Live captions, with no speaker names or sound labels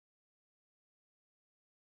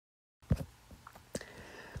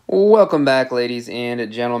Welcome back, ladies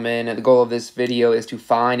and gentlemen. The goal of this video is to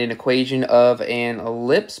find an equation of an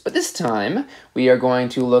ellipse, but this time we are going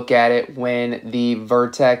to look at it when the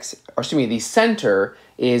the center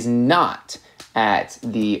is not at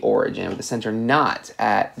the origin, with the center not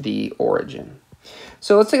at the origin.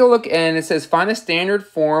 So let's take a look, and it says find a standard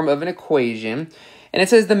form of an equation, and it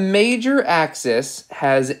says the major axis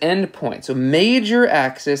has endpoints. So major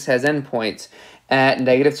axis has endpoints at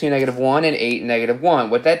 -2, -1, and 8, -1.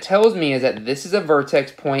 What that tells me is that this is a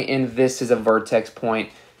vertex point and this is a vertex point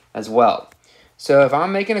as well. So if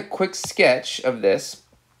I'm making a quick sketch of this,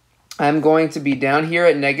 I'm going to be down here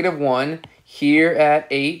at -1, here at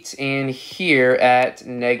 8, and here at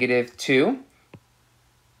 -2.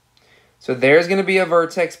 So there's going to be a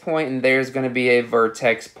vertex point and there's going to be a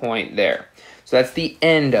vertex point there. So that's the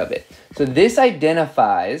end of it. So this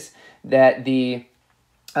identifies that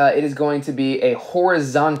it is going to be a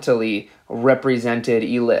horizontally represented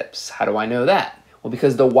ellipse. How do I know that? Well,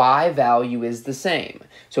 because the y value is the same.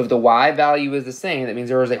 So if the y value is the same, that means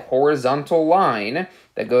there is a horizontal line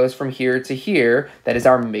that goes from here to here. That is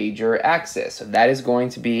our major axis. So that is going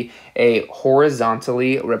to be a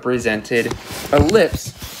horizontally represented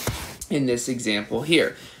ellipse in this example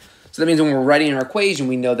here. So that means when we're writing our equation,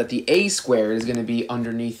 we know that the a squared is going to be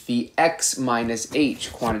underneath the x minus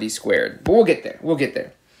h quantity squared. But we'll get there. We'll get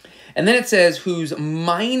there. And then it says whose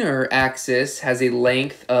minor axis has a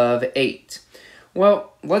length of 8.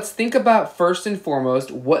 Well, let's think about first and foremost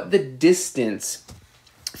what the distance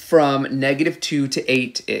from -2 to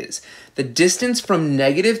 8 is. The distance from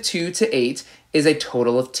 -2 to 8 is a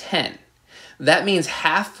total of 10. That means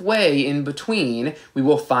halfway in between, we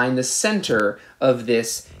will find the center of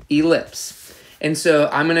this ellipse. And so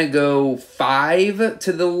I'm going to go 5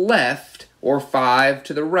 to the left or 5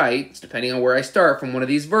 to the right, depending on where I start from one of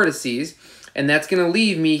these vertices, and that's going to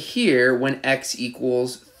leave me here when x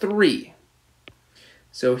equals 3.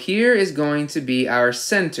 So here is going to be our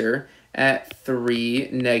center at 3,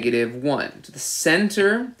 -1. So the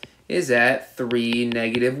center is at 3,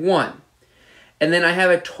 -1. And then I have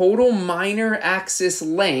a total minor axis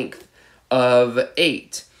length of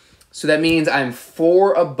 8. So that means I'm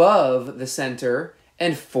 4 above the center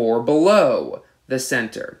and 4 below the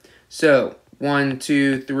center. So 1,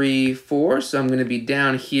 2, 3, 4. So I'm going to be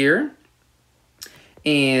down here.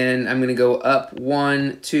 And I'm going to go up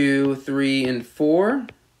 1, 2, 3, and 4.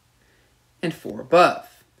 And 4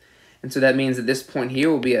 above. And so that means that this point here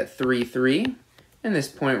will be at 3, 3. And this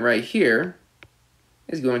point right here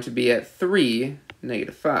is going to be at 3,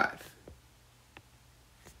 -5.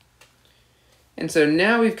 And so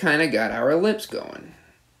now we've kind of got our ellipse going.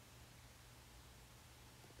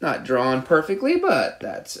 Not drawn perfectly, but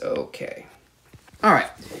that's okay. All right.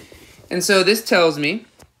 And so this tells me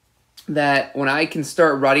that when I can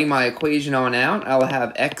start writing my equation on out, I'll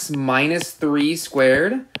have x minus 3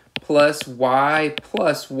 squared plus y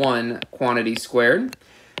plus 1 quantity squared.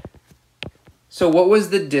 So what was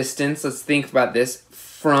the distance, let's think about this,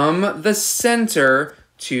 from the center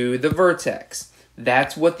to the vertex?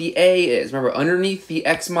 That's what the a is. Remember, underneath the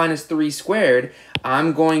x minus 3 squared,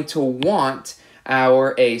 I'm going to want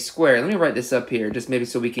our a squared. Let me write this up here, just maybe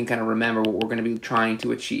so we can kind of remember what we're going to be trying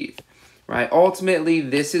to achieve. Right? Ultimately,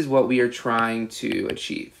 this is what we are trying to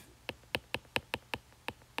achieve.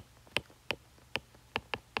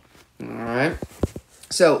 All right.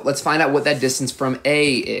 So let's find out what that distance from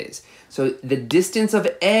a is. So the distance of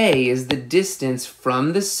a is the distance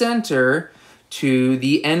from the center to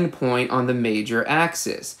the endpoint on the major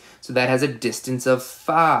axis. So that has a distance of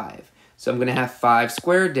 5. So I'm going to have 5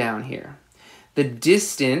 squared down here. The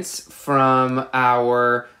distance from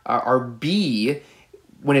our b,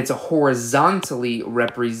 when it's a horizontally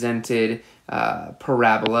represented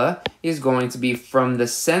parabola, is going to be from the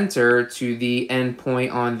center to the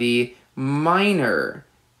endpoint on the minor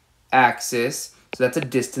axis. So that's a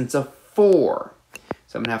distance of 4.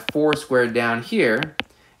 So I'm going to have 4 squared down here,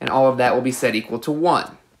 and all of that will be set equal to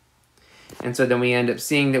 1. And so then we end up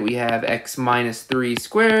seeing that we have x minus 3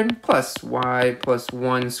 squared plus y plus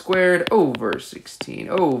 1 squared over 16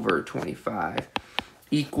 over 25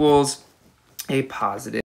 equals a positive